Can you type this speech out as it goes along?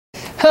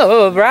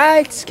Hello,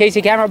 right?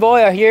 Casey Camera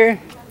Boy out here.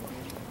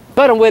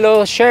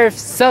 Buttonwillow-1st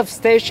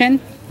Substation.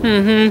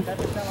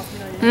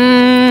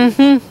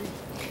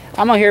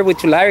 I'm out here with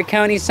Tulare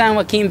County, San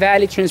Joaquin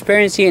Valley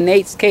Transparency and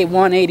 8K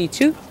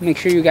 182. Make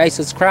sure you guys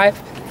subscribe.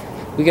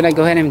 We're gonna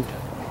go ahead and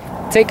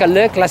take a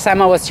look. Last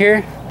time I was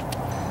here,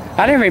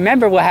 I didn't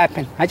remember what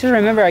happened. I just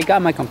remember I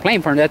got my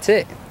complaint form. That's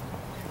it.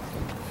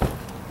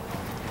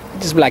 I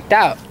just blacked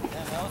out.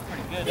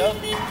 Yeah, that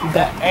was pretty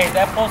good. Hey,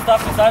 that post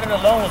office audit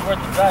alone was worth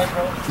the drive,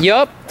 bro.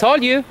 Yup,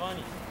 told you.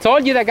 Funny.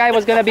 Told you that guy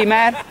was gonna be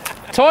mad.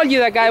 Told you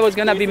that guy was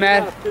gonna be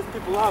mad. Piss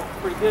people off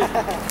pretty good.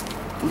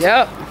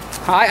 Yep.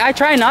 I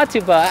try not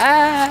to, but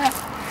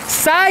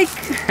psych.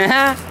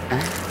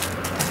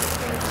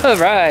 All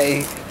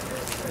right.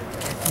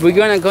 We're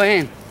gonna go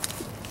in.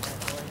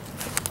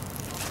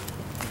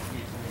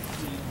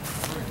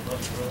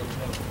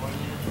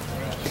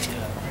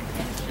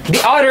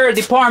 The auditor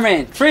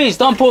department, freeze!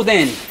 Don't pull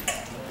in.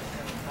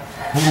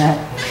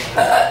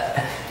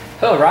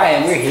 All right,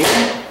 and we're here.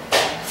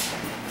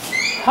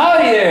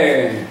 Howdy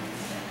there.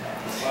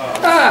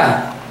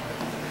 Wow.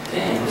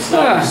 Damn, this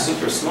is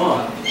super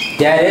small.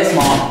 Yeah, it is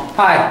small.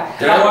 Hi.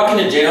 Did I walk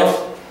into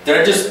jail?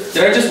 Did I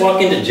just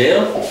walk into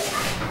jail?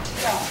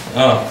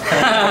 Oh.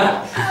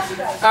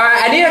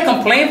 Alright, I need a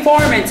complaint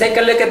form and take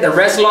a look at the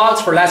arrest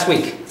logs for last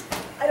week.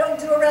 I don't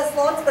do arrest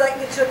logs, but I can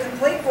get you a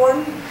complaint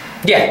form.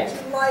 Yeah.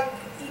 Like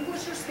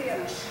English or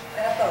Spanish?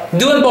 I have both.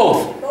 Doing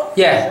both. Both?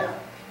 Yeah. Sure.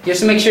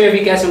 Just to make sure if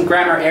you got some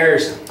grammar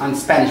errors on the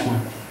Spanish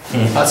one.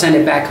 I'll send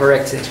it back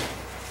corrected.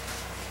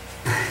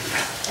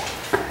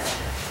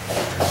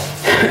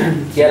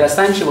 Yeah, last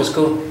time she was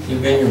cool.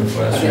 You've been here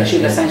before, that's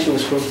right. Last time she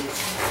was cool.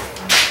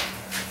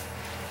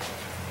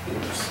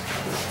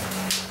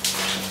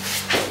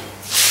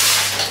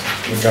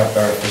 We dropped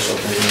our official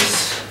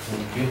business.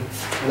 Thank you.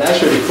 Well,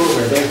 that's really cool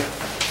right there.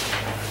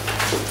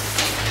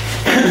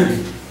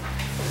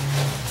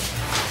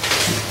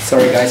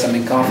 Sorry guys, I'm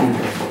in coffee.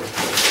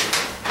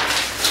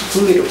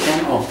 2-liter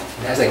can. Oh,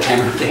 that's a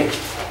camera there.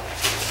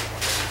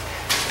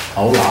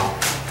 Hola.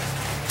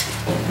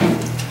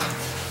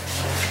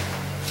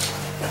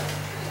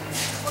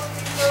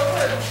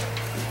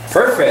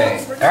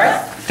 Perfect. All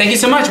right. Thank you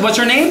so much. What's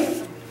your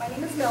name? My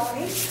name is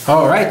Melanny.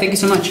 All right. Thank you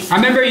so much. I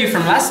remember you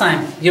from last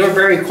time. You were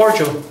very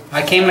cordial.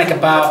 I came like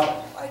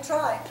about I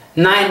tried.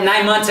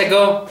 nine months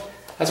ago.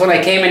 That's when I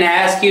came and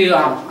asked you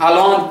how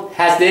long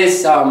has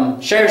this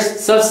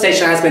sheriff's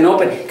substation has been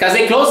open? Because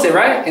they closed it,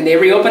 right? And they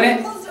reopened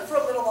it? Closed it for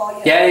a little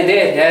while, Yeah, they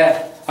did.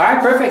 Yeah. All right.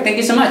 Perfect. Thank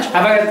you so much.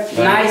 Have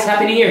a nice,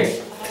 happy New Year.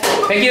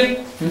 Thank you.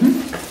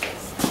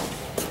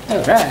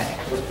 All right.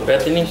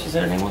 Bethany, she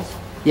said her name was?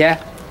 Yeah.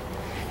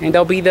 And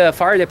they'll be the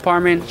fire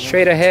department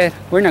straight ahead.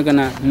 We're not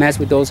gonna mess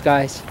with those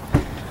guys.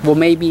 Well,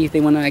 maybe if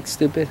they wanna act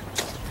stupid,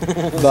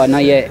 but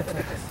not yet.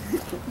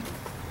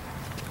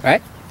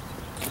 Right?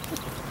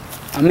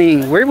 I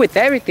mean, we're with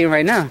everything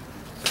right now.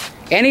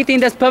 Anything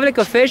that's public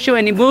official,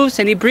 any moves,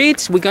 any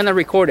breeds, we're gonna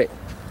record it.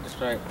 That's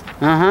right.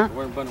 Uh-huh.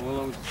 We're in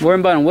Buttonwillow. We're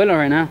in Buttonwillow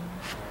right now.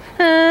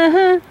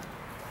 Uh-huh.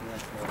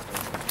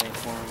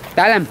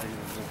 Tell him.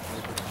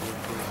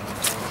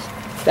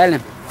 Tell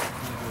him.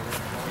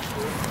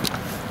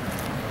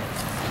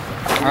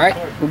 Alright,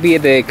 we'll be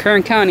at the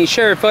Kern County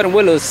Sheriff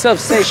Buttonwillow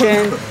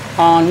Substation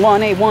on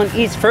 181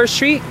 East 1st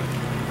Street.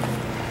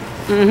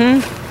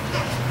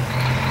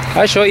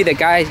 I'll show you the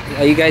guys,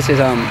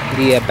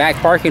 the back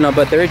parking lot,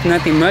 but there is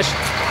nothing much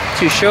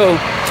to show.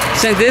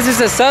 Since this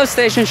is a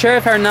substation,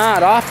 sheriff are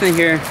not often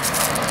here.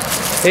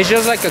 It's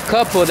just like a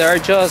couple that are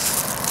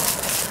just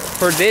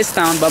for this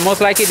town, but most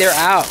likely they're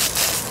out.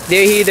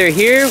 They're either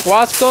here,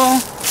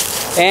 Wasco,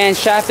 and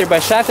Shafter.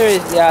 But Shafter,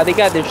 yeah, they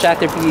got their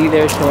Shafter PD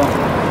there,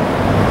 so.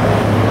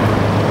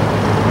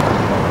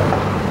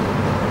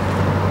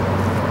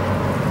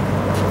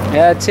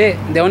 Yeah, that's it.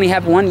 They only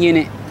have one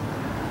unit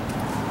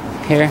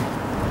here.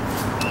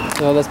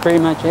 So that's pretty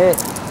much it.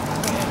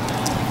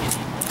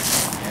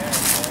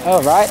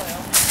 Alright.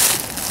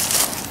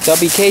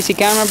 WKC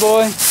Camera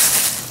Boy.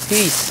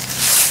 Peace.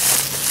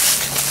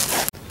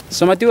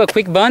 So I'm gonna do a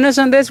quick bonus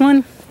on this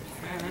one.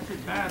 Man, that's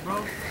just bad,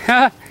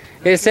 bro.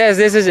 It says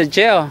this is a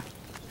jail.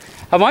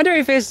 I wonder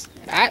if it's...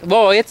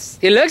 Well, it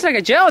looks like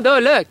a jail though,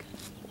 look.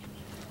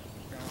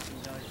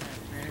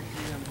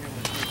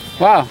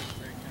 Wow.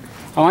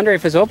 I wonder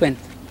if it's open.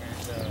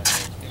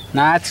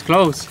 Nah, it's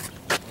closed.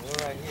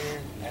 We're right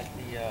here at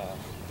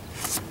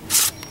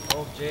the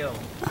old jail.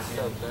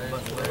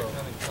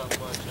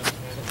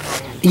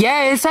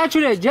 Yeah, it's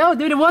actually a jail,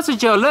 dude. It was a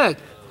jail, look.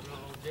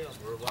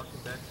 We're walking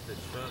back to the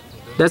truck.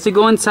 That's to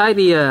go inside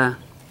the... Came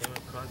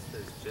across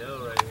this jail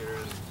right here.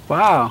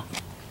 Wow.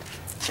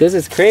 This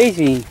is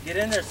crazy. Get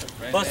in there,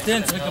 bust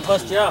in so we can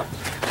bust you out.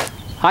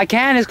 I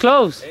can, it's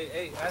closed.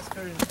 Hey, ask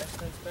her in Spanish.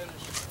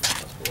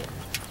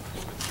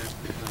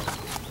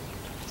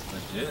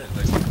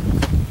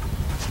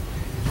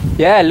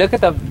 Yeah, look at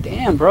the...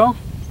 Damn, bro.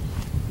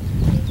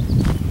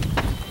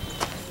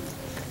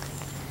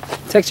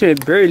 It's actually a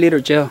very little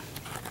jail.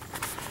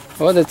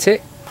 Oh, that's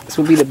it. This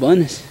will be the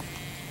bonus.